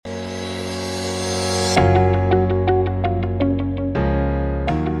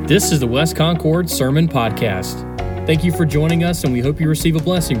This is the West Concord Sermon Podcast. Thank you for joining us, and we hope you receive a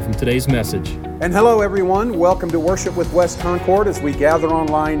blessing from today's message. And hello, everyone. Welcome to Worship with West Concord as we gather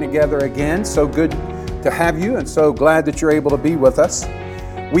online together again. So good to have you, and so glad that you're able to be with us.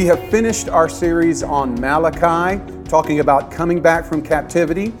 We have finished our series on Malachi, talking about coming back from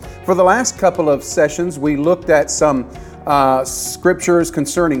captivity. For the last couple of sessions, we looked at some scriptures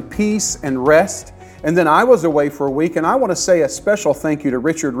concerning peace and rest. And then I was away for a week, and I want to say a special thank you to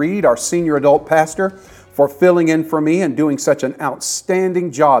Richard Reed, our senior adult pastor, for filling in for me and doing such an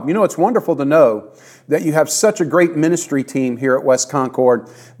outstanding job. You know, it's wonderful to know that you have such a great ministry team here at West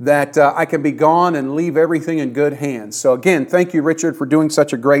Concord that I can be gone and leave everything in good hands. So again, thank you, Richard, for doing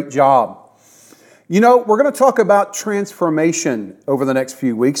such a great job. You know, we're going to talk about transformation over the next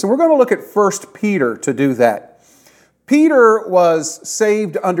few weeks, and we're going to look at 1 Peter to do that. Peter was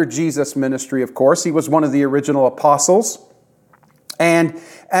saved under Jesus' ministry, of course. He was one of the original apostles. And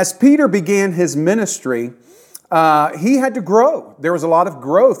as Peter began his ministry, he had to grow. There was a lot of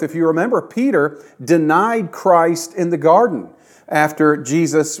growth. If you remember, Peter denied Christ in the garden after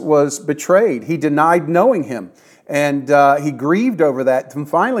Jesus was betrayed. He denied knowing Him, and he grieved over that. And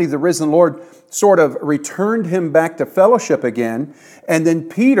finally, the risen Lord sort of returned him back to fellowship again. And then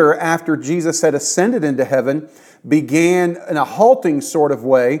Peter, after Jesus had ascended into heaven, began in a halting sort of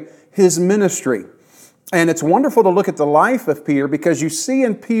way his ministry. And it's wonderful to look at the life of Peter because you see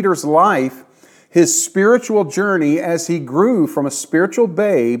in Peter's life his spiritual journey as he grew from a spiritual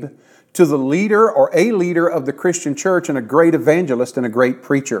babe to the leader or a leader of the Christian church and a great evangelist and a great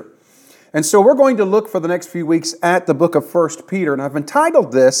preacher. And so we're going to look for the next few weeks at the book of 1 Peter. And I've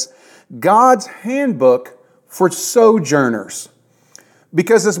entitled this, God's Handbook for Sojourners.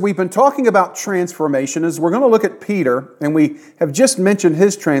 Because as we've been talking about transformation, as we're going to look at Peter, and we have just mentioned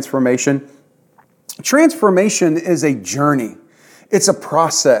his transformation, transformation is a journey. It's a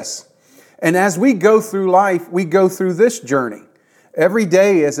process. And as we go through life, we go through this journey. Every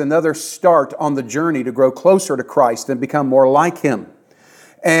day is another start on the journey to grow closer to Christ and become more like Him.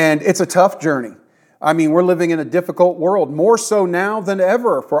 And it's a tough journey. I mean, we're living in a difficult world, more so now than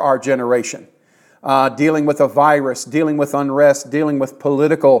ever for our generation. Dealing with a virus, dealing with unrest, dealing with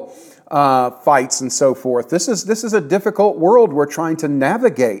political fights and so forth. This is a difficult world we're trying to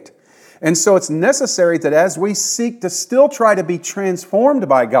navigate. And so it's necessary that as we seek to still try to be transformed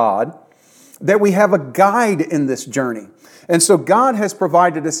by God, that we have a guide in this journey. And so God has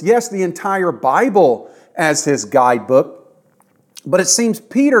provided us, yes, the entire Bible as His guidebook, but it seems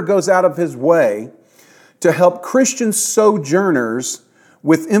Peter goes out of his way to help Christian sojourners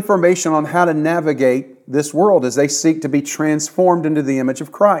with information on how to navigate this world as they seek to be transformed into the image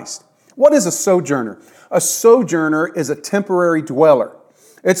of Christ. What is a sojourner? A sojourner is a temporary dweller.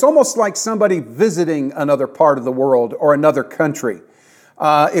 It's almost like somebody visiting another part of the world or another country.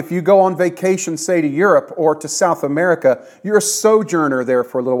 If you go on vacation, say to Europe or to South America, you're a sojourner there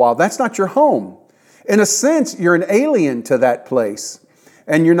for a little while. That's not your home. In a sense, you're an alien to that place,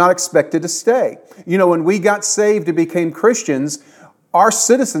 and you're not expected to stay. You know, when we got saved and became Christians, our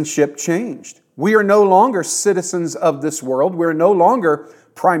citizenship changed. We are no longer citizens of this world. We're no longer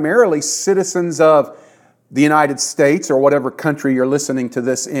primarily citizens of the United States or whatever country you're listening to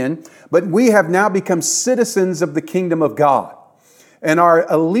this in, but we have now become citizens of the kingdom of God. And our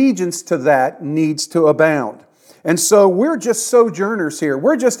allegiance to that needs to abound. And so we're just sojourners here.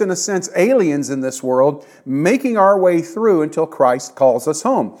 We're just, in a sense, aliens in this world, making our way through until Christ calls us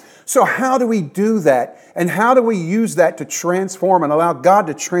home. So how do we do that? And how do we use that to transform and allow God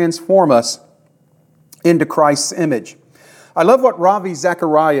to transform us into Christ's image? I love what Ravi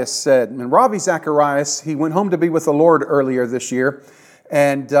Zacharias said. And Ravi Zacharias, he went home to be with the Lord earlier this year.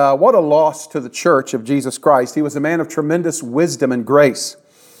 And what a loss to the church of Jesus Christ. He was a man of tremendous wisdom and grace.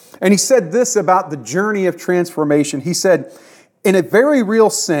 And he said this about the journey of transformation. He said, in a very real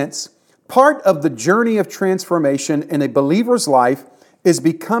sense, part of the journey of transformation in a believer's life is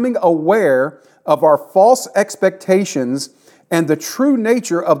becoming aware of our false expectations and the true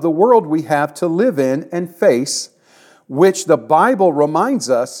nature of the world we have to live in and face, which the Bible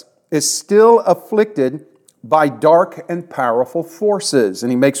reminds us is still afflicted by dark and powerful forces.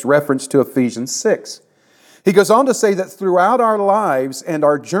 And he makes reference to Ephesians 6. He goes on to say that throughout our lives and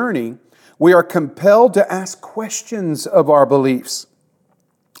our journey, we are compelled to ask questions of our beliefs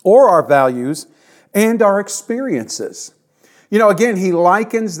or our values and our experiences. You know, again, he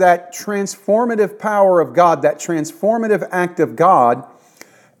likens that transformative power of God, that transformative act of God,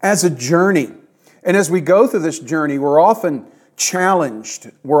 as a journey. And as we go through this journey, we're often challenged.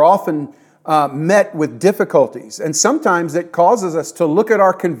 We're often met with difficulties. And sometimes it causes us to look at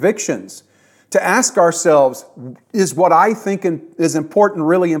our convictions, to ask ourselves, is what I think is important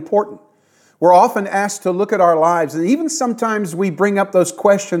really important? We're often asked to look at our lives, and even sometimes we bring up those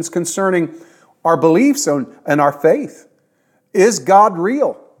questions concerning our beliefs and our faith. Is God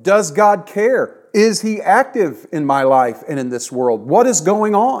real? Does God care? Is He active in my life and in this world? What is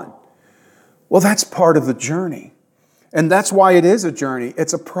going on? Well, that's part of the journey. And that's why it is a journey.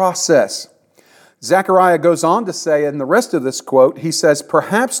 It's a process. Zechariah goes on to say in the rest of this quote, he says,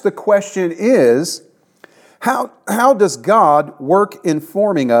 perhaps the question is, how does God work in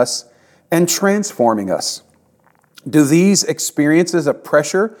forming us and transforming us? Do these experiences of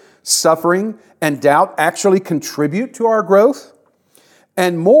pressure, suffering, and doubt actually contribute to our growth?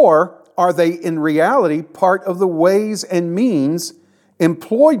 And more, are they in reality part of the ways and means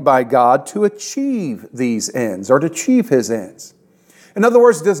employed by God to achieve these ends or to achieve His ends? In other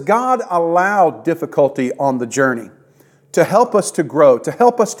words, does God allow difficulty on the journey to help us to grow, to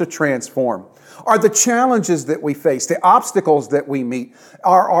help us to transform? Are the challenges that we face, the obstacles that we meet,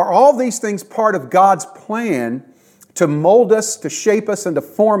 are all these things part of God's plan to mold us, to shape us, and to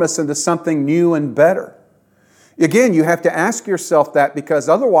form us into something new and better? Again, you have to ask yourself that, because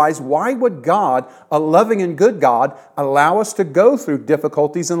otherwise, why would God, a loving and good God, allow us to go through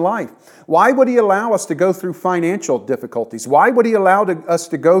difficulties in life? Why would He allow us to go through financial difficulties? Why would He allow us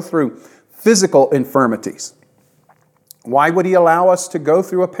to go through physical infirmities? Why would He allow us to go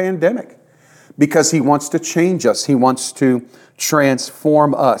through a pandemic? Because He wants to change us. He wants to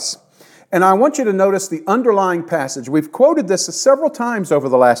transform us. And I want you to notice the underlying passage. We've quoted this several times over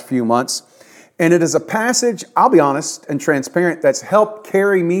the last few months. And it is a passage, I'll be honest and transparent, that's helped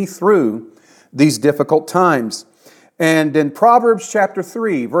carry me through these difficult times. And in Proverbs chapter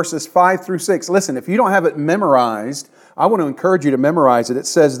 3, verses 5 through 6, listen, if you don't have it memorized, I want to encourage you to memorize it. It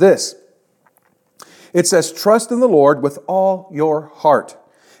says this. It says, trust in the Lord with all your heart,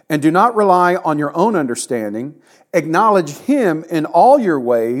 and do not rely on your own understanding. Acknowledge Him in all your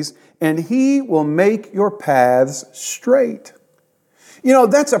ways, and He will make your paths straight. You know,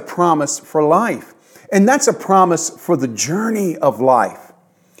 that's a promise for life. And that's a promise for the journey of life.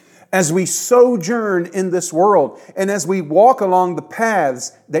 As we sojourn in this world and as we walk along the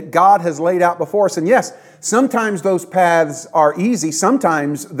paths that God has laid out before us. And yes, sometimes those paths are easy.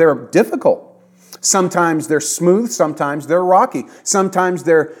 Sometimes they're difficult. Sometimes they're smooth. Sometimes they're rocky. Sometimes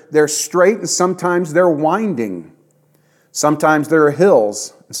they're straight and sometimes they're winding. Sometimes there are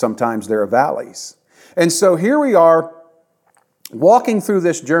hills and sometimes there are valleys. And so here we are, walking through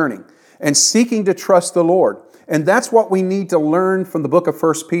this journey and seeking to trust the Lord. And that's what we need to learn from the book of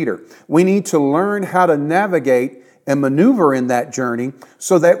 1 Peter. We need to learn how to navigate and maneuver in that journey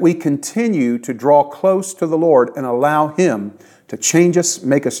so that we continue to draw close to the Lord and allow Him to change us,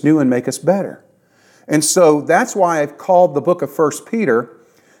 make us new, and make us better. And so that's why I've called the book of 1 Peter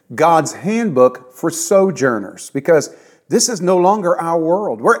God's handbook for sojourners, because this is no longer our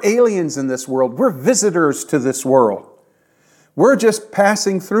world. We're aliens in this world. We're visitors to this world. We're just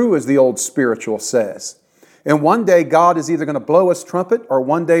passing through, as the old spiritual says. And one day God is either going to blow His trumpet, or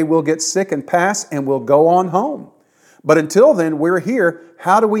one day we'll get sick and pass and we'll go on home. But until then, we're here.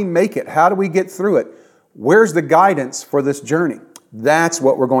 How do we make it? How do we get through it? Where's the guidance for this journey? That's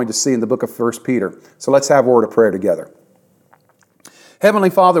what we're going to see in the book of 1 Peter. So let's have a word of prayer together.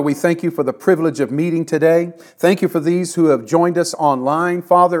 Heavenly Father, we thank You for the privilege of meeting today. Thank You for these who have joined us online,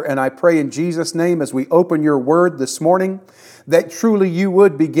 Father, and I pray in Jesus' name as we open Your word this morning that truly You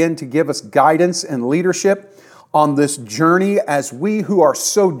would begin to give us guidance and leadership on this journey as we who are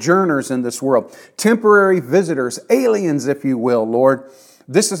sojourners in this world, temporary visitors, aliens, if you will, Lord.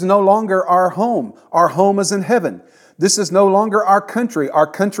 This is no longer our home. Our home is in heaven. This is no longer our country. Our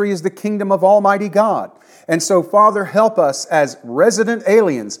country is the kingdom of Almighty God. And so, Father, help us as resident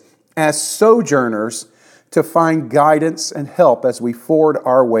aliens, as sojourners, to find guidance and help as we ford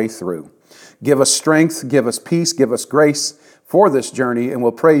our way through. Give us strength, give us peace, give us grace for this journey, and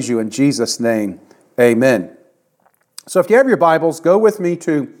we'll praise You in Jesus' name. Amen. So if you have your Bibles, go with me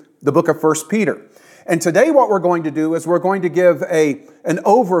to the book of 1 Peter. And today what we're going to do is we're going to give an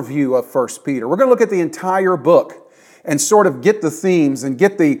overview of 1 Peter. We're going to look at the entire book and sort of get the themes and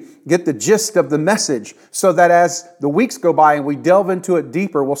get the gist of the message, so that as the weeks go by and we delve into it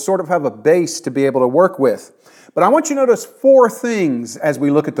deeper, we'll sort of have a base to be able to work with. But I want you to notice 4 things as we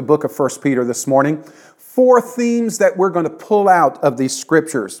look at the book of 1 Peter this morning. 4 themes that we're going to pull out of these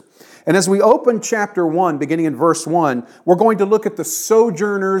scriptures. And as we open chapter 1, beginning in verse 1, we're going to look at the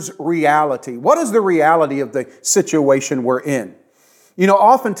sojourner's reality. What is the reality of the situation we're in? You know,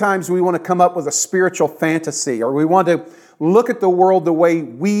 oftentimes we want to come up with a spiritual fantasy, or we want to look at the world the way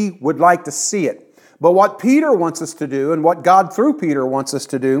we would like to see it. But what Peter wants us to do, and what God through Peter wants us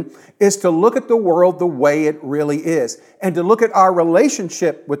to do, is to look at the world the way it really is, and to look at our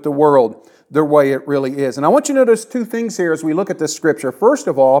relationship with the world the way it really is. And I want you to notice two things here as we look at this scripture. First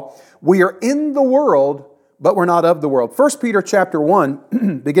of all, we are in the world, but we're not of the world. 1 Peter chapter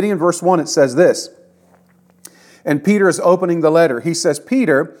 1, beginning in verse 1, it says this. And Peter is opening the letter. He says,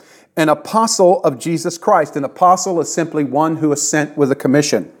 Peter, an apostle of Jesus Christ. An apostle is simply one who is sent with a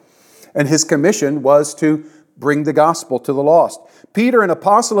commission. And his commission was to bring the gospel to the lost. Peter, an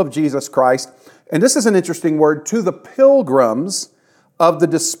apostle of Jesus Christ, and this is an interesting word, to the pilgrims of the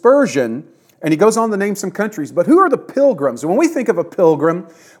dispersion. And he goes on to name some countries. But who are the pilgrims? When we think of a pilgrim,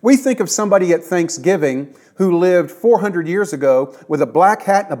 we think of somebody at Thanksgiving who lived 400 years ago with a black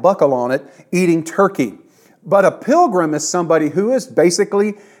hat and a buckle on it, eating turkey. But a pilgrim is somebody who is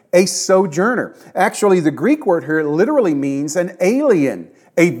basically a sojourner. Actually, the Greek word here literally means an alien,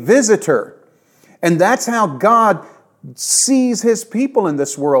 a visitor. And that's how God sees His people in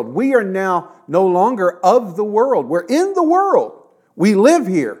this world. We are now no longer of the world. We're in the world. We live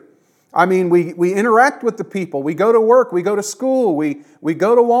here. I mean, we interact with the people. We go to work. We go to school. We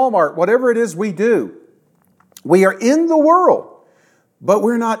go to Walmart. Whatever it is we do. We are in the world, but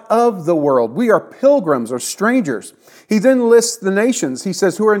we're not of the world. We are pilgrims or strangers. He then lists the nations. He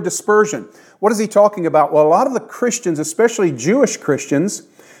says, who are in dispersion. What is he talking about? Well, a lot of the Christians, especially Jewish Christians,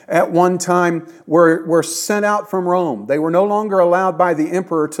 at one time were sent out from Rome. They were no longer allowed by the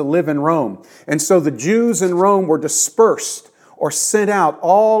emperor to live in Rome. And so the Jews in Rome were dispersed or sent out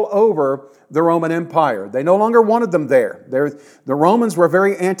all over the Roman Empire. They no longer wanted them there. The Romans were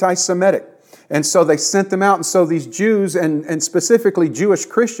very anti-Semitic. And so they sent them out. And so these Jews, and specifically Jewish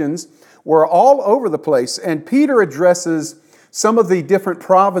Christians, were all over the place. And Peter addresses some of the different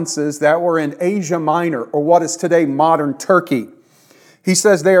provinces that were in Asia Minor, or what is today modern Turkey. He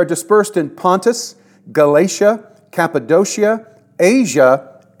says they are dispersed in Pontus, Galatia, Cappadocia,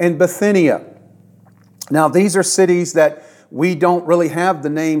 Asia, and Bithynia. Now, these are cities that we don't really have the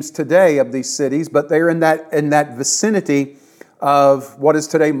names today of these cities, but they're in that vicinity of what is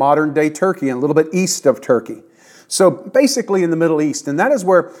today modern-day Turkey and a little bit east of Turkey. So basically in the Middle East. And that is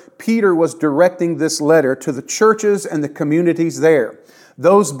where Peter was directing this letter to the churches and the communities there.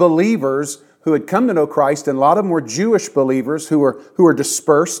 Those believers who had come to know Christ, and a lot of them were Jewish believers who were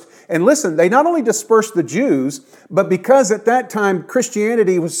dispersed. And listen, they not only dispersed the Jews, but because at that time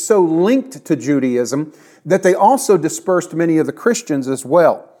Christianity was so linked to Judaism, that they also dispersed many of the Christians as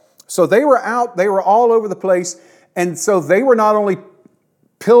well. So they were out, they were all over the place. And so they were not only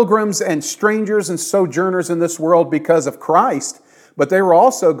pilgrims and strangers and sojourners in this world because of Christ, but they were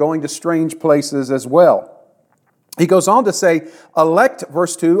also going to strange places as well. He goes on to say, elect,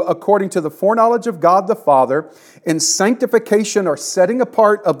 verse 2, according to the foreknowledge of God the Father, in sanctification or setting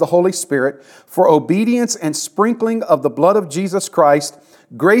apart of the Holy Spirit, for obedience and sprinkling of the blood of Jesus Christ,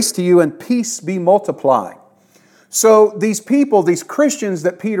 grace to you and peace be multiplied. So these people, these Christians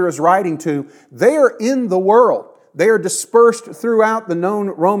that Peter is writing to, they are in the world. They are dispersed throughout the known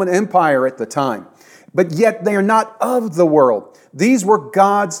Roman Empire at the time. But yet they are not of the world. These were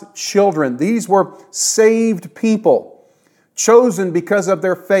God's children. These were saved people, chosen because of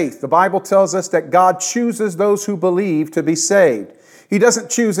their faith. The Bible tells us that God chooses those who believe to be saved. He doesn't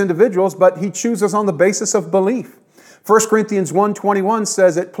choose individuals, but He chooses on the basis of belief. 1 Corinthians 1:21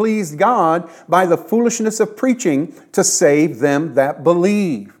 says it pleased God by the foolishness of preaching to save them that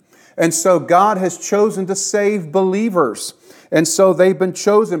believe. And so God has chosen to save believers. And so they've been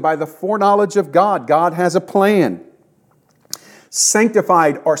chosen by the foreknowledge of God. God has a plan.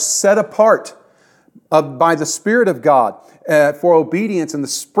 Sanctified or set apart by the Spirit of God for obedience and the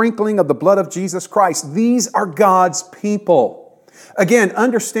sprinkling of the blood of Jesus Christ. These are God's people. Again,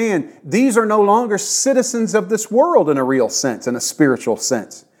 understand, these are no longer citizens of this world in a real sense, in a spiritual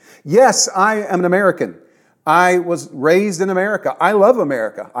sense. Yes, I am an American. I was raised in America. I love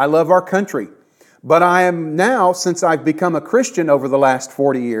America. I love our country. But I am now, since I've become a Christian over the last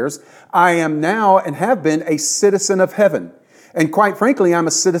 40 years, I am now and have been a citizen of heaven. And quite frankly, I'm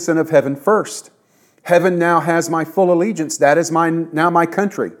a citizen of heaven first. Heaven now has my full allegiance. That is now my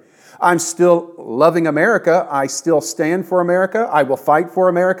country. I'm still loving America. I still stand for America. I will fight for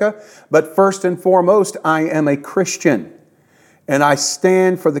America. But first and foremost, I am a Christian. And I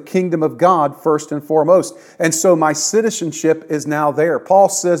stand for the kingdom of God first and foremost. And so my citizenship is now there. Paul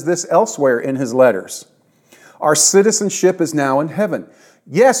says this elsewhere in his letters. Our citizenship is now in heaven.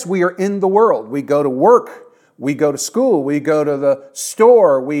 Yes, we are in the world. We go to work. We go to school. We go to the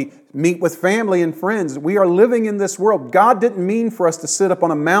store. We meet with family and friends. We are living in this world. God didn't mean for us to sit up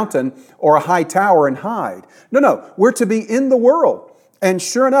on a mountain or a high tower and hide. No. We're to be in the world. And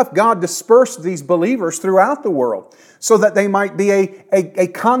sure enough, God dispersed these believers throughout the world so that they might be a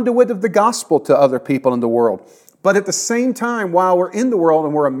conduit of the gospel to other people in the world. But at the same time, while we're in the world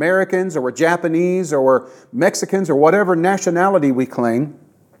and we're Americans or we're Japanese or we're Mexicans or whatever nationality we claim,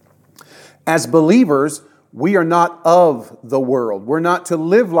 as believers, we are not of the world. We're not to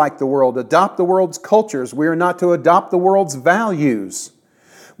live like the world, adopt the world's cultures. We are not to adopt the world's values.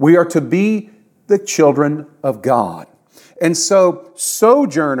 We are to be the children of God. And so,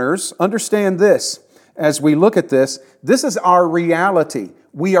 sojourners, understand this as we look at this. This is our reality.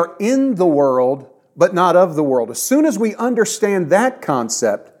 We are in the world, but not of the world. As soon as we understand that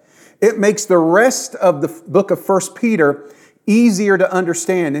concept, it makes the rest of the book of 1 Peter easier to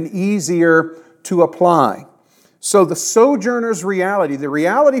understand and easier to apply. So the sojourner's reality, the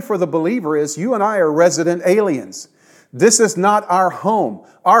reality for the believer is you and I are resident aliens. This is not our home.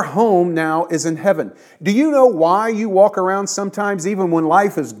 Our home now is in heaven. Do you know why you walk around sometimes, even when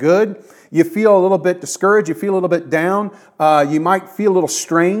life is good, you feel a little bit discouraged, you feel a little bit down, you might feel a little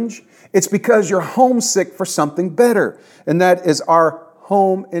strange? It's because you're homesick for something better, and that is our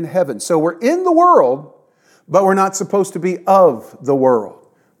home in heaven. So we're in the world, but we're not supposed to be of the world.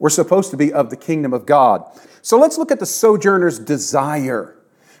 We're supposed to be of the kingdom of God. So let's look at the sojourner's desire.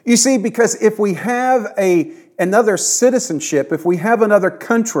 You see, because if we have another citizenship, if we have another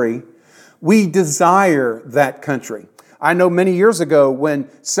country, we desire that country. I know many years ago when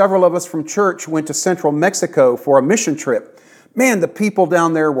several of us from church went to central Mexico for a mission trip. Man, the people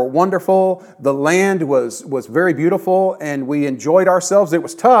down there were wonderful. The land was very beautiful, and we enjoyed ourselves. It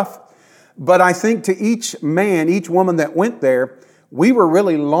was tough, but I think to each man, each woman that went there, we were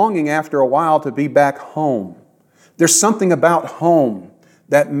really longing after a while to be back home. There's something about home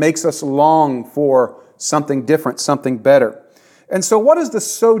that makes us long for something different, something better. And so what is the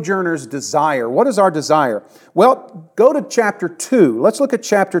sojourner's desire? What is our desire? Well, go to chapter 2. Let's look at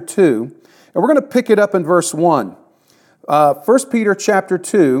chapter 2, and we're going to pick it up in verse 1. 1 Peter chapter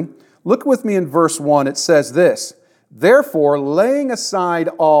 2, look with me in verse 1. It says this, "Therefore, laying aside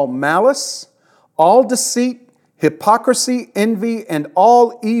all malice, all deceit, hypocrisy, envy, and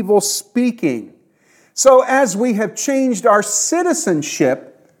all evil speaking." So as we have changed our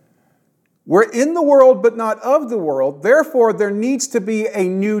citizenship, we're in the world but not of the world. Therefore, there needs to be a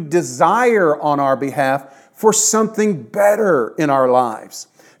new desire on our behalf for something better in our lives.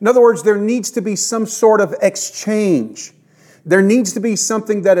 In other words, there needs to be some sort of exchange. There needs to be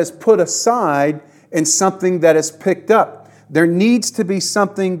something that is put aside and something that is picked up. There needs to be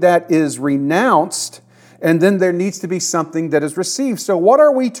something that is renounced, and then there needs to be something that is received. So what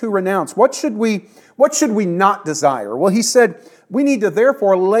are we to renounce? What should we not desire? Well, he said, we need to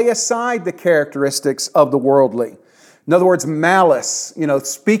therefore lay aside the characteristics of the worldly. In other words, malice,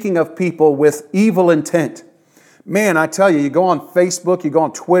 speaking of people with evil intent. Man, I tell you, you go on Facebook, you go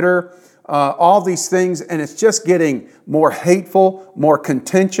on Twitter, all these things, and it's just getting more hateful, more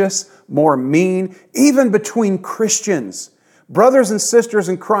contentious, more mean, even between Christians. Brothers and sisters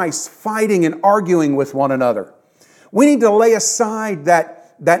in Christ fighting and arguing with one another. We need to lay aside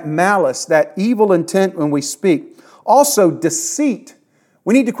that malice, that evil intent when we speak. Also, deceit.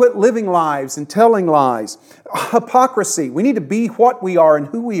 We need to quit living lies and telling lies. Hypocrisy. We need to be what we are and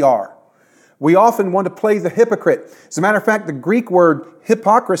who we are. We often want to play the hypocrite. As a matter of fact, the Greek word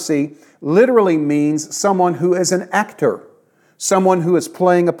hypocrisy literally means someone who is an actor, someone who is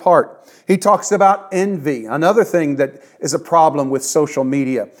playing a part. He talks about envy, another thing that is a problem with social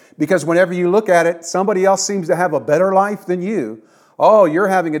media. Because whenever you look at it, somebody else seems to have a better life than you. Oh, you're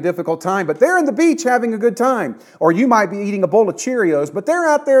having a difficult time, but they're in the beach having a good time. Or you might be eating a bowl of Cheerios, but they're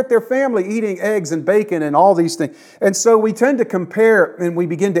out there at their family eating eggs and bacon and all these things. And so we tend to compare and we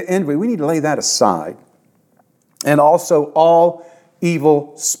begin to envy. We need to lay that aside. And also all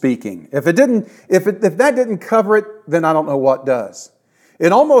evil speaking. If that didn't cover it, then I don't know what does.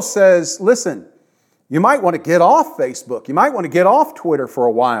 It almost says, listen, you might want to get off Facebook. You might want to get off Twitter for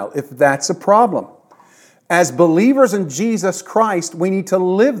a while if that's a problem. As believers in Jesus Christ, we need to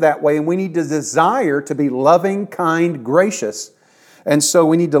live that way, and we need to desire to be loving, kind, gracious. And so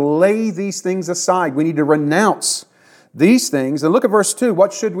we need to lay these things aside. We need to renounce these things. And look at verse 2.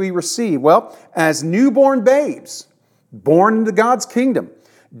 What should we receive? Well, as newborn babes, born into God's kingdom,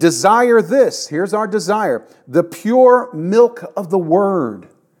 desire this. Here's our desire. The pure milk of the Word.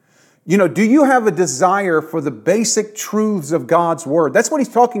 Do you have a desire for the basic truths of God's Word? That's what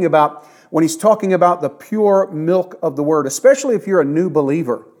he's talking about when he's talking about the pure milk of the Word, especially if you're a new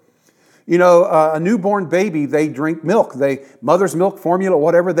believer. A newborn baby, they drink milk. Mother's milk, formula,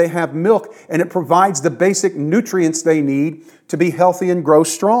 whatever, they have milk, and it provides the basic nutrients they need to be healthy and grow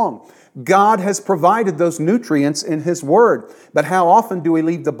strong. God has provided those nutrients in His Word. But how often do we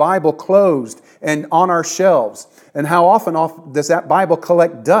leave the Bible closed and on our shelves? And how often does that Bible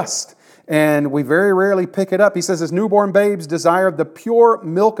collect dust? And we very rarely pick it up. He says, as newborn babes desire the pure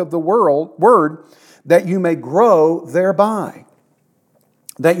milk of the Word, that you may grow thereby.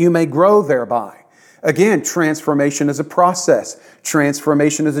 That you may grow thereby. Again, transformation is a process.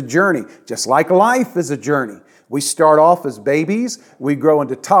 Transformation is a journey. Just like life is a journey. We start off as babies, we grow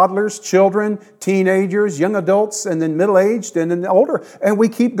into toddlers, children, teenagers, young adults, and then middle-aged, and then older. And we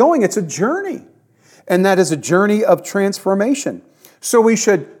keep going. It's a journey. And that is a journey of transformation. So we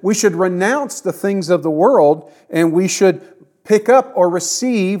should renounce the things of the world, and we should pick up or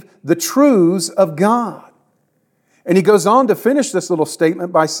receive the truths of God. And he goes on to finish this little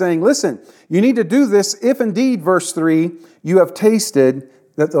statement by saying, listen, you need to do this if indeed, verse 3, you have tasted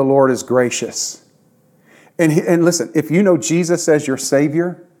that the Lord is gracious. And listen, if you know Jesus as your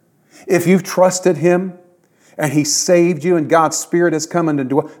Savior, if you've trusted Him and He saved you and God's Spirit has come into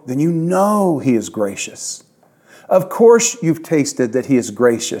dwell, then you know He is gracious. Of course you've tasted that He is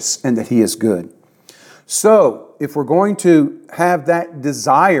gracious and that He is good. So, if we're going to have that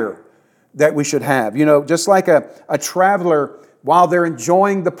desire that we should have, just like a traveler, while they're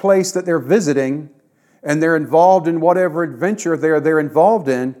enjoying the place that they're visiting and they're involved in whatever adventure they're involved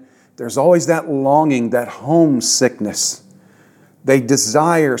in, there's always that longing, that homesickness. They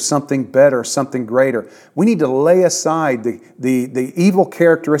desire something better, something greater. We need to lay aside the evil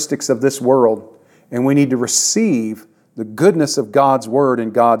characteristics of this world, and we need to receive the goodness of God's Word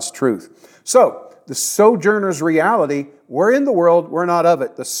and God's truth. So, the sojourner's reality, we're in the world, we're not of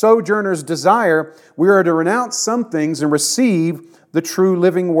it. The sojourner's desire, we are to renounce some things and receive the true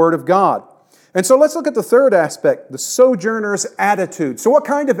living Word of God. And so let's look at the third aspect, the sojourner's attitude. So what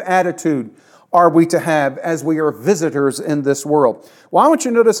kind of attitude are we to have as we are visitors in this world? Well, I want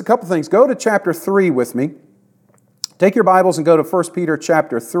you to notice a couple things. Go to chapter 3 with me. Take your Bibles and go to 1 Peter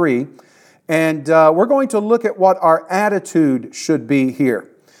chapter 3. And we're going to look at what our attitude should be here.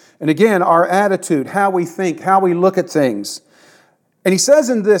 And again, our attitude, how we think, how we look at things. And he says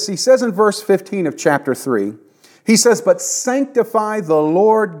in verse 15 of chapter 3, he says, but sanctify the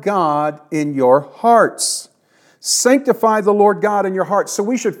Lord God in your hearts. Sanctify the Lord God in your hearts. So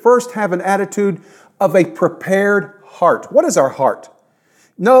we should first have an attitude of a prepared heart. What is our heart?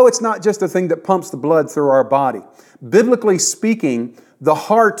 No, it's not just a thing that pumps the blood through our body. Biblically speaking, the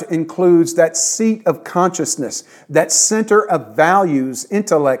heart includes that seat of consciousness, that center of values,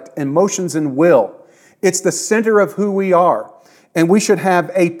 intellect, emotions, and will. It's the center of who we are. And we should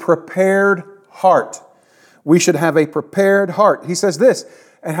have a prepared heart. We should have a prepared heart. He says this,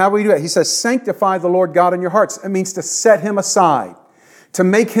 and how do we do it? He says, sanctify the Lord God in your hearts. It means to set Him aside, to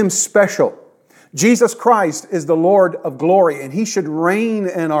make Him special. Jesus Christ is the Lord of glory, and He should reign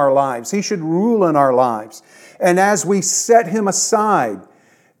in our lives. He should rule in our lives. And as we set Him aside,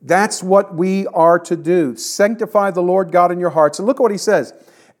 that's what we are to do. Sanctify the Lord God in your hearts. And look at what He says.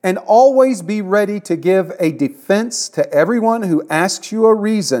 And always be ready to give a defense to everyone who asks you a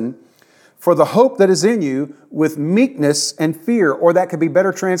reason for the hope that is in you with meekness and fear. Or that could be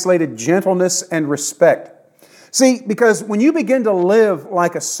better translated, gentleness and respect. See, because when you begin to live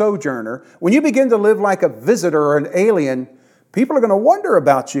like a sojourner, when you begin to live like a visitor or an alien, people are going to wonder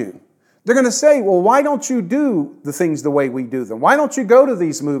about you. They're going to say, well, why don't you do the things the way we do them? Why don't you go to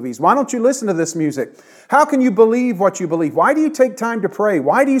these movies? Why don't you listen to this music? How can you believe what you believe? Why do you take time to pray?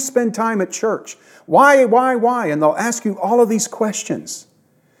 Why do you spend time at church? Why? And they'll ask you all of these questions.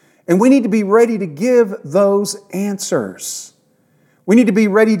 And we need to be ready to give those answers. We need to be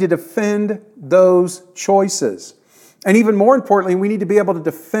ready to defend those choices. And even more importantly, we need to be able to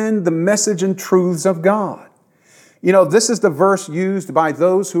defend the message and truths of God. This is the verse used by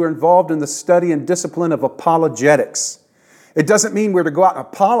those who are involved in the study and discipline of apologetics. It doesn't mean we're to go out and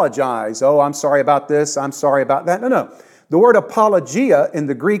apologize. Oh, I'm sorry about this. I'm sorry about that. No. The word apologia in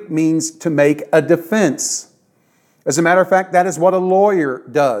the Greek means to make a defense. As a matter of fact, that is what a lawyer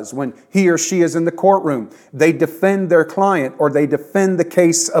does when he or she is in the courtroom. They defend their client or they defend the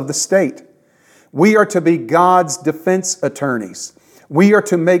case of the state. We are to be God's defense attorneys. We are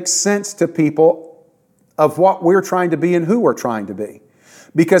to make sense to people of what we're trying to be and who we're trying to be.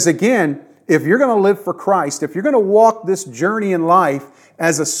 Because again, if you're going to live for Christ, if you're going to walk this journey in life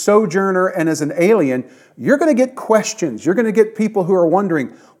as a sojourner and as an alien, you're going to get questions. You're going to get people who are wondering,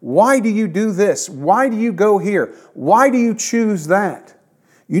 why do you do this? Why do you go here? Why do you choose that?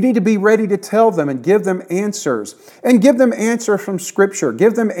 You need to be ready to tell them and give them answers. And give them answers from Scripture.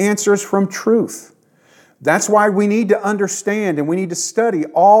 Give them answers from truth. That's why we need to understand and we need to study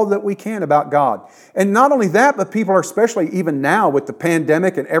all that we can about God. And not only that, but people are especially even now with the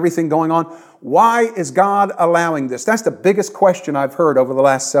pandemic and everything going on, why is God allowing this? That's the biggest question I've heard over the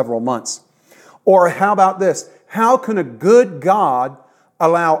last several months. Or how about this? How can a good God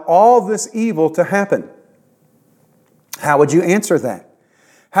allow all this evil to happen? How would you answer that?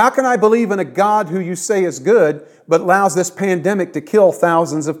 How can I believe in a God who you say is good, but allows this pandemic to kill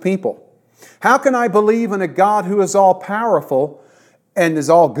thousands of people? How can I believe in a God who is all powerful and is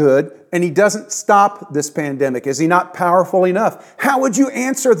all good, and He doesn't stop this pandemic? Is He not powerful enough? How would you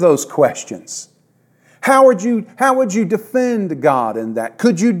answer those questions? How would you defend God in that?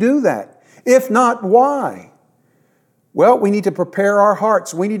 Could you do that? If not, why? Well, we need to prepare our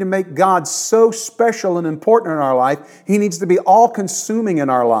hearts. We need to make God so special and important in our life. He needs to be all-consuming in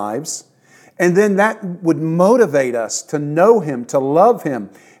our lives. And then that would motivate us to know Him, to love Him,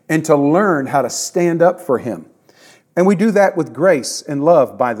 and to learn how to stand up for Him. And we do that with grace and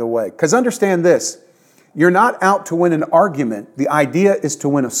love, by the way. Because understand this, you're not out to win an argument. The idea is to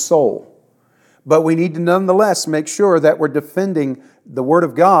win a soul. But we need to nonetheless make sure that we're defending the Word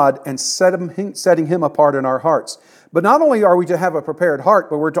of God and setting Him apart in our hearts. But not only are we to have a prepared heart,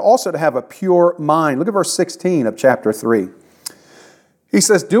 but we're also to have a pure mind. Look at verse 16 of chapter 3. He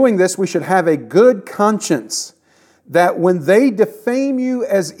says, doing this, we should have a good conscience, that when they defame you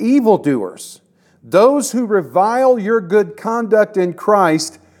as evildoers, those who revile your good conduct in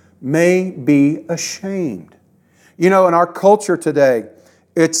Christ may be ashamed. You know, in our culture today,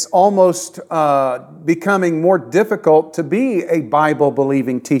 it's almost becoming more difficult to be a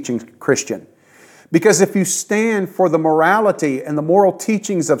Bible-believing, teaching Christian. Because if you stand for the morality and the moral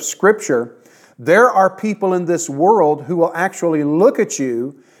teachings of Scripture, there are people in this world who will actually look at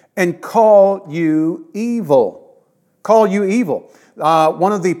you and call you evil.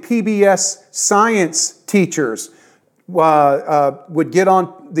 One of the PBS science teachers would get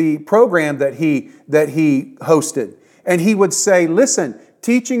on the program that he hosted, and he would say, listen,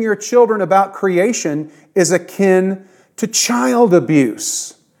 teaching your children about creation is akin to child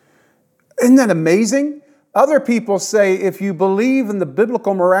abuse. Isn't that amazing? Other people say if you believe in the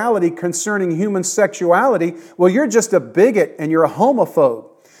biblical morality concerning human sexuality, well, you're just a bigot and you're a homophobe.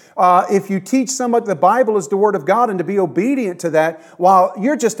 If you teach someone the Bible is the Word of God and to be obedient to that, while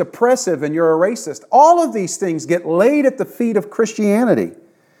you're just oppressive and you're a racist. All of these things get laid at the feet of Christianity.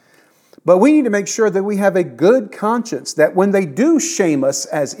 But we need to make sure that we have a good conscience, that when they do shame us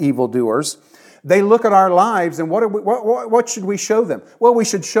as evildoers, they look at our lives and what should we show them? Well, we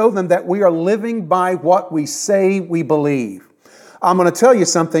should show them that we are living by what we say we believe. I'm going to tell you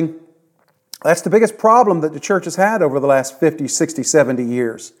something. That's the biggest problem that the church has had over the last 50, 60, 70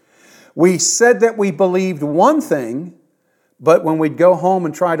 years. We said that we believed one thing, but when we'd go home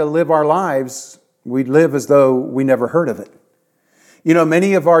and try to live our lives, we'd live as though we never heard of it. You know,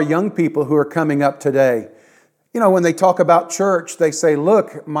 many of our young people who are coming up today, you know, when they talk about church, they say,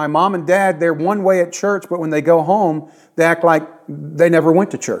 look, my mom and dad, they're one way at church, but when they go home, they act like they never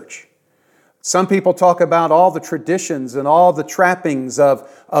went to church. Some people talk about all the traditions and all the trappings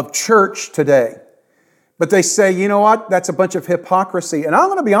of church today. But they say, you know what, that's a bunch of hypocrisy. And I'm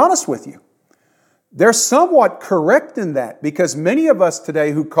going to be honest with you. They're somewhat correct in that, because many of us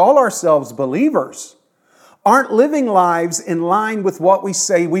today who call ourselves believers aren't living lives in line with what we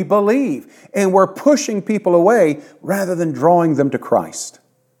say we believe. And we're pushing people away rather than drawing them to Christ.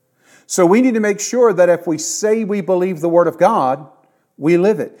 So we need to make sure that if we say we believe the Word of God, we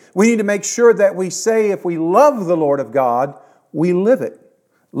live it. We need to make sure that we say if we love the Lord of God, we live it.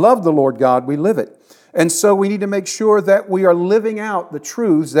 Love the Lord God, we live it. And so we need to make sure that we are living out the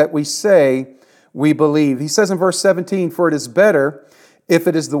truths that we say we believe. He says in verse 17, for it is better, if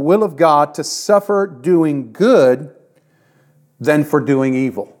it is the will of God, to suffer doing good than for doing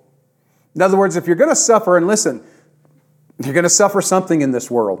evil. In other words, if you're going to suffer, and listen, you're going to suffer something in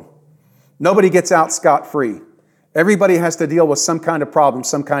this world. Nobody gets out scot-free. Everybody has to deal with some kind of problem,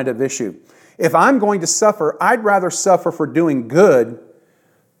 some kind of issue. If I'm going to suffer, I'd rather suffer for doing good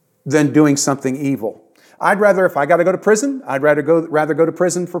than doing something evil. I'd rather, if I got to go to prison, I'd rather go to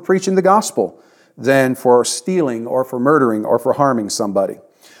prison for preaching the gospel than for stealing or for murdering or for harming somebody.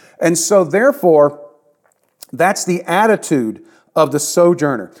 And so therefore, that's the attitude of the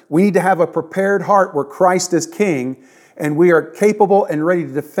sojourner. We need to have a prepared heart where Christ is King and we are capable and ready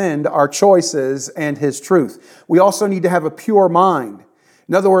to defend our choices and His truth. We also need to have a pure mind.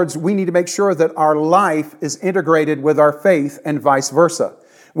 In other words, we need to make sure that our life is integrated with our faith and vice versa.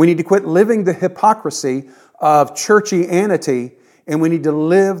 We need to quit living the hypocrisy of churchianity, and we need to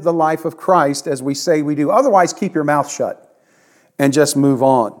live the life of Christ as we say we do. Otherwise, keep your mouth shut and just move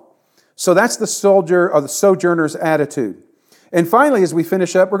on. So that's the soldier or the sojourner's attitude. And finally, as we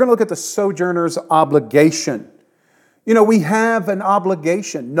finish up, we're going to look at the sojourner's obligation. You know, we have an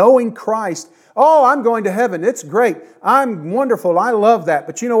obligation. Knowing Christ, oh, I'm going to heaven. It's great. I'm wonderful. I love that.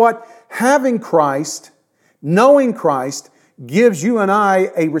 But you know what? Having Christ, knowing Christ, gives you and I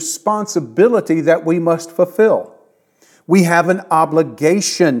a responsibility that we must fulfill. We have an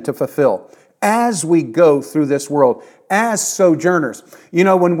obligation to fulfill as we go through this world, as sojourners. You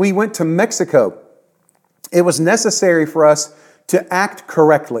know, when we went to Mexico, it was necessary for us to act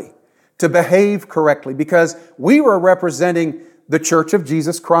correctly, to behave correctly, because we were representing the Church of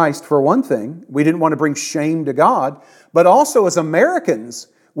Jesus Christ, for one thing. We didn't want to bring shame to God, but also as Americans,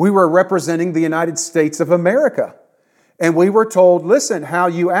 we were representing the United States of America. And we were told, listen, how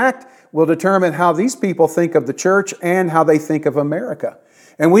you act will determine how these people think of the church and how they think of America.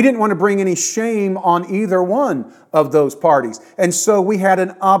 And we didn't want to bring any shame on either one of those parties. And so we had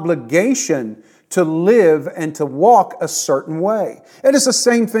an obligation to live and to walk a certain way. And it's the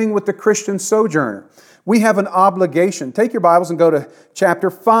same thing with the Christian sojourner. We have an obligation. Take your Bibles and go to chapter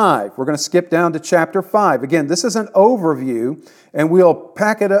 5. We're going to skip down to chapter 5. Again, this is an overview, and we'll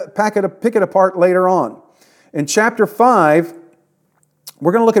pick it apart later on. In chapter 5,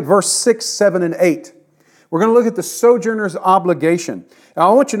 we're going to look at verse 6, 7, and 8. We're going to look at the sojourner's obligation.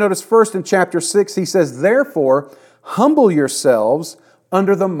 Now, I want you to notice first in chapter 6, he says, "Therefore, humble yourselves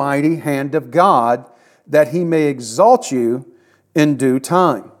under the mighty hand of God, that He may exalt you in due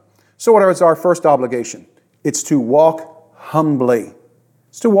time." So what is our first obligation? It's to walk humbly.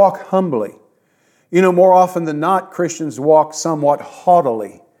 It's to walk humbly. You know, more often than not, Christians walk somewhat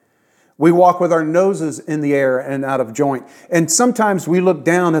haughtily. We walk with our noses in the air and out of joint. And sometimes we look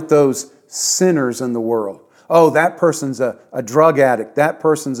down at those sinners in the world. Oh, that person's a drug addict. That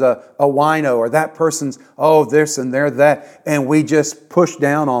person's a wino. Or that person's, oh, this and they're that. And we just push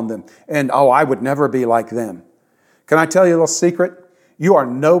down on them. And, oh, I would never be like them. Can I tell you a little secret? You are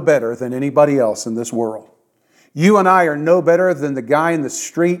no better than anybody else in this world. You and I are no better than the guy in the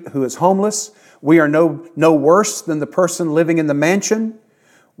street who is homeless. We are no worse than the person living in the mansion.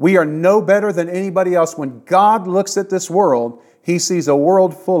 We are no better than anybody else. When God looks at this world, He sees a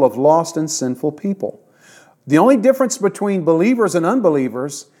world full of lost and sinful people. The only difference between believers and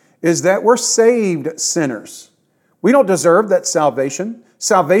unbelievers is that we're saved sinners. We don't deserve that salvation.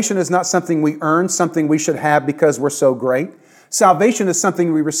 Salvation is not something we earn, something we should have because we're so great. Salvation is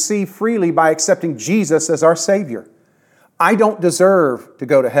something we receive freely by accepting Jesus as our Savior. I don't deserve to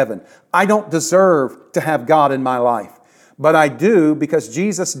go to heaven. I don't deserve to have God in my life. But I do because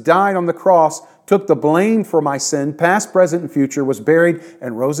Jesus died on the cross, took the blame for my sin, past, present, and future, was buried,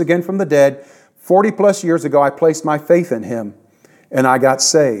 and rose again from the dead. 40 plus years ago, I placed my faith in Him, and I got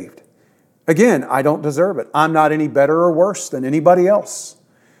saved. Again, I don't deserve it. I'm not any better or worse than anybody else.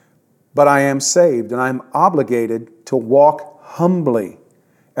 But I am saved, and I'm obligated to walk humbly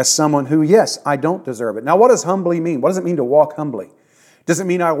as someone who, yes, I don't deserve it. Now, what does humbly mean? What does it mean to walk humbly? Does it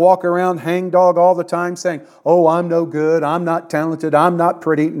mean I walk around hangdog all the time saying, oh, I'm no good, I'm not talented, I'm not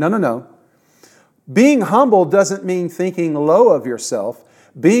pretty? No. Being humble doesn't mean thinking low of yourself.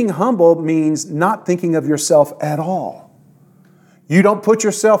 Being humble means not thinking of yourself at all. You don't put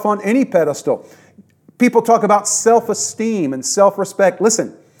yourself on any pedestal. People talk about self-esteem and self-respect.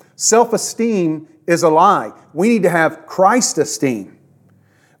 Listen, self-esteem is a lie. We need to have Christ esteem.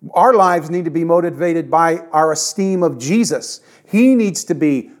 Our lives need to be motivated by our esteem of Jesus. He needs to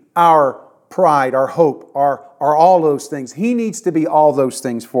be our pride, our hope, our all those things. He needs to be all those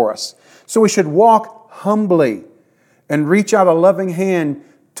things for us. So we should walk humbly and reach out a loving hand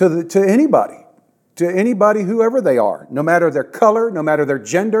to anybody, whoever they are, no matter their color, no matter their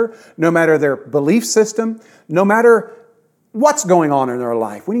gender, no matter their belief system, no matter what's going on in their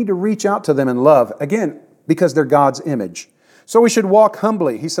life. We need to reach out to them in love, again, because they're God's image. So we should walk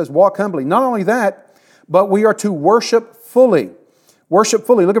humbly. He says, walk humbly. Not only that, but we are to worship fully. Worship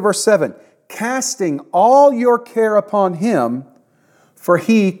fully. Look at verse 7. Casting all your care upon Him, for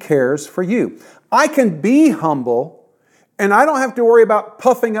He cares for you. I can be humble, and I don't have to worry about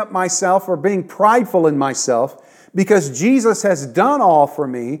puffing up myself or being prideful in myself, because Jesus has done all for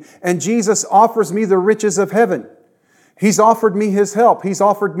me, and Jesus offers me the riches of heaven. He's offered me His help. He's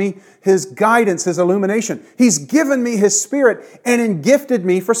offered me His guidance, His illumination. He's given me His Spirit and gifted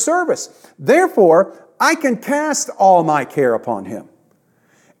me for service. Therefore, I can cast all my care upon Him.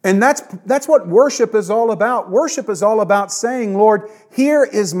 And that's what worship is all about. Worship is all about saying, Lord, here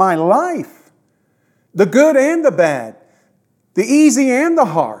is my life. The good and the bad. The easy and the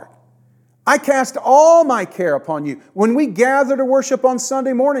hard. I cast all my care upon You. When we gather to worship on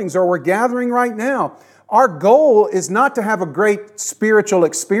Sunday mornings, or we're gathering right now, Our goal is not to have a great spiritual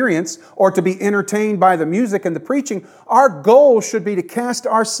experience or to be entertained by the music and the preaching. Our goal should be to cast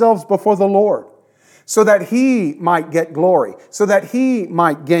ourselves before the Lord so that He might get glory, so that He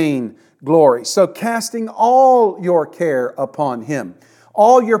might gain glory. So casting all your care upon Him,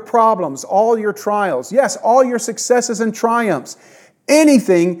 all your problems, all your trials, yes, all your successes and triumphs,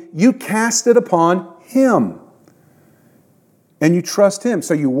 anything, you cast it upon Him. And you trust Him.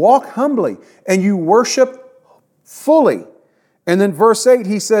 So you walk humbly and you worship fully. And then verse 8,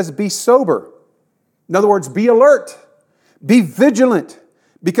 he says, be sober. In other words, be alert. Be vigilant.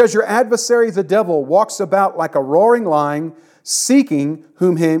 Because your adversary, the devil, walks about like a roaring lion, seeking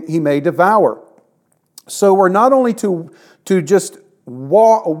whom he may devour. So we're not only to just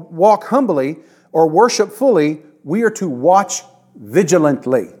walk humbly or worship fully, we are to watch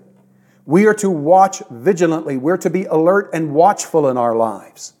vigilantly. We are to watch vigilantly. We're to be alert and watchful in our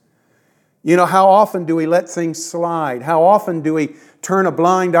lives. You know, how often do we let things slide? How often do we turn a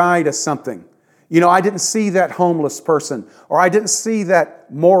blind eye to something? You know, I didn't see that homeless person, or I didn't see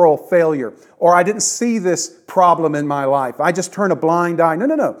that moral failure, or I didn't see this problem in my life. I just turn a blind eye.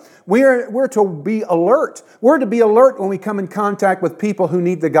 No. We're to be alert. We're to be alert when we come in contact with people who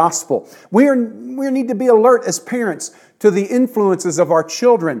need the gospel. We need to be alert as parents to the influences of our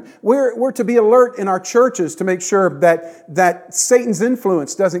children. We're to be alert in our churches to make sure that Satan's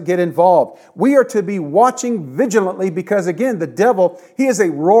influence doesn't get involved. We are to be watching vigilantly because, again, the devil, he is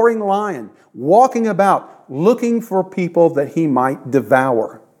a roaring lion, walking about looking for people that he might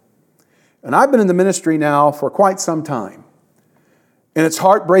devour. And I've been in the ministry now for quite some time. And it's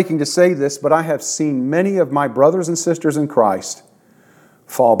heartbreaking to say this, but I have seen many of my brothers and sisters in Christ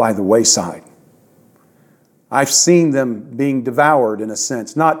fall by the wayside. I've seen them being devoured in a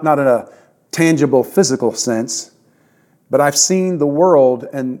sense, not in a tangible physical sense, but I've seen the world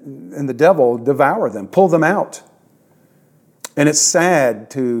and the devil devour them, pull them out. And it's sad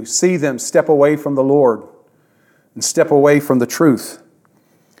to see them step away from the Lord and step away from the truth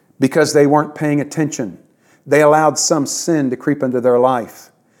because they weren't paying attention. They allowed some sin to creep into their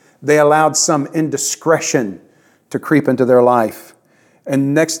life. They allowed some indiscretion to creep into their life.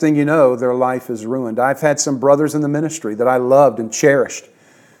 And next thing you know, their life is ruined. I've had some brothers in the ministry that I loved and cherished.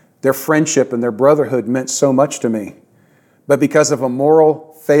 Their friendship and their brotherhood meant so much to me. But because of a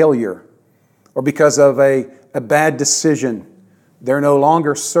moral failure or because of a bad decision, they're no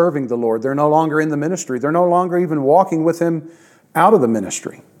longer serving the Lord. They're no longer in the ministry. They're no longer even walking with Him out of the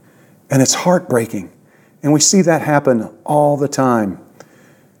ministry. And it's heartbreaking. And we see that happen all the time.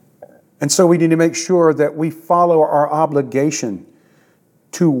 And so we need to make sure that we follow our obligation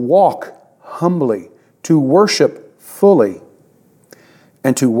to walk humbly, to worship fully,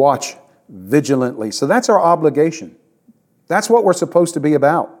 and to watch vigilantly. So that's our obligation. That's what we're supposed to be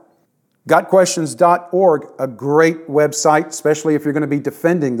about. GotQuestions.org, a great website, especially if you're going to be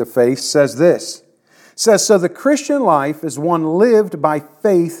defending the faith, says this. It says, so the Christian life is one lived by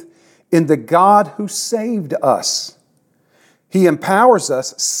faith in the God who saved us. He empowers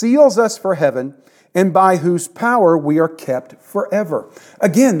us, seals us for heaven, and by whose power we are kept forever.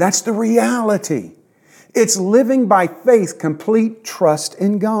 Again, that's the reality. It's living by faith, complete trust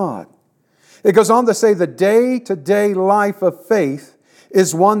in God. It goes on to say the day-to-day life of faith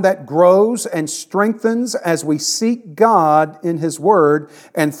is one that grows and strengthens as we seek God in His Word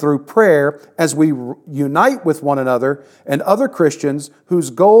and through prayer as we unite with one another and other Christians whose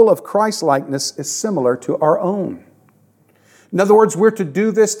goal of Christ-likeness is similar to our own. In other words, we're to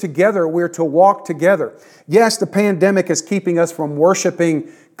do this together. We're to walk together. Yes, the pandemic is keeping us from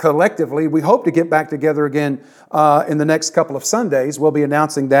worshiping collectively. We hope to get back together again in the next couple of Sundays. We'll be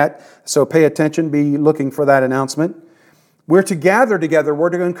announcing that, so pay attention. Be looking for that announcement. We're to gather together. We're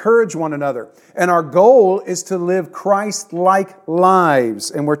to encourage one another. And our goal is to live Christ-like lives,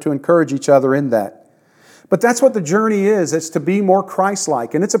 and we're to encourage each other in that. But that's what the journey is. It's to be more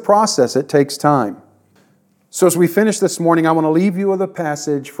Christ-like, and it's a process. It takes time. So as we finish this morning, I want to leave you with a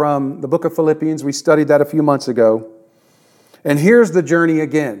passage from the book of Philippians. We studied that a few months ago. And here's the journey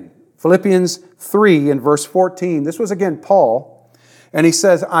again. Philippians 3 and verse 14. This was again Paul. And he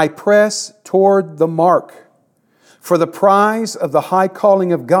says, I press toward the mark for the prize of the high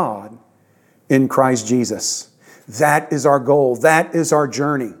calling of God in Christ Jesus. That is our goal. That is our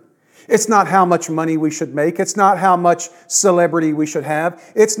journey. It's not how much money we should make. It's not how much celebrity we should have.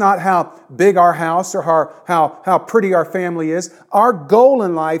 It's not how big our house or how pretty our family is. Our goal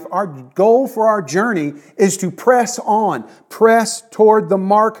in life, our goal for our journey is to press on, press toward the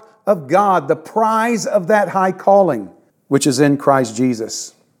mark of God, the prize of that high calling, which is in Christ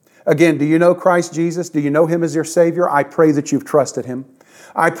Jesus. Again, do you know Christ Jesus? Do you know Him as your Savior? I pray that you've trusted Him.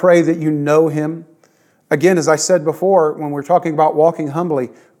 I pray that you know Him Again, as I said before, when we're talking about walking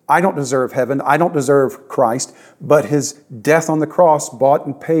humbly, I don't deserve heaven. I don't deserve Christ, but His death on the cross bought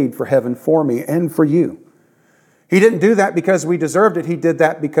and paid for heaven for me and for you. He didn't do that because we deserved it. He did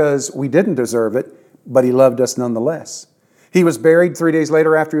that because we didn't deserve it, but He loved us nonetheless. He was buried 3 days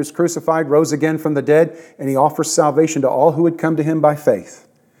later after He was crucified, rose again from the dead, and He offers salvation to all who would come to Him by faith.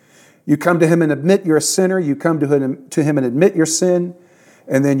 You come to Him and admit you're a sinner. You come to Him and admit your sin,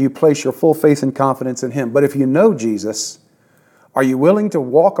 and then you place your full faith and confidence in Him. But if you know Jesus, are you willing to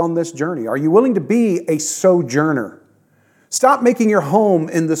walk on this journey? Are you willing to be a sojourner? Stop making your home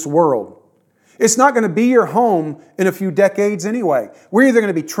in this world. It's not going to be your home in a few decades anyway. We're either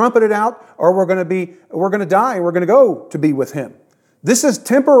going to be trumpeted out or we're going to die and we're going to go to be with Him. This is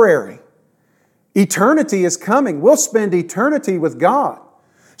temporary. Eternity is coming. We'll spend eternity with God.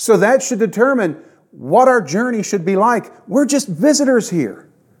 So that should determine what our journey should be like. We're just visitors here.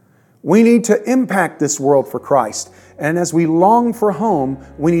 We need to impact this world for Christ. And as we long for home,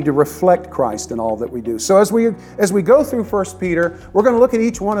 we need to reflect Christ in all that we do. So as we go through 1 Peter, we're going to look at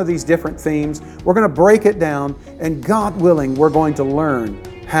each one of these different themes. We're going to break it down, and God willing, we're going to learn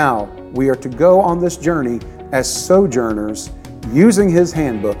how we are to go on this journey as sojourners, using His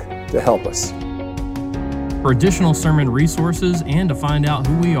handbook to help us. For additional sermon resources and to find out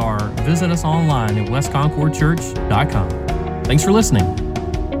who we are, visit us online at westconcordchurch.com. Thanks for listening.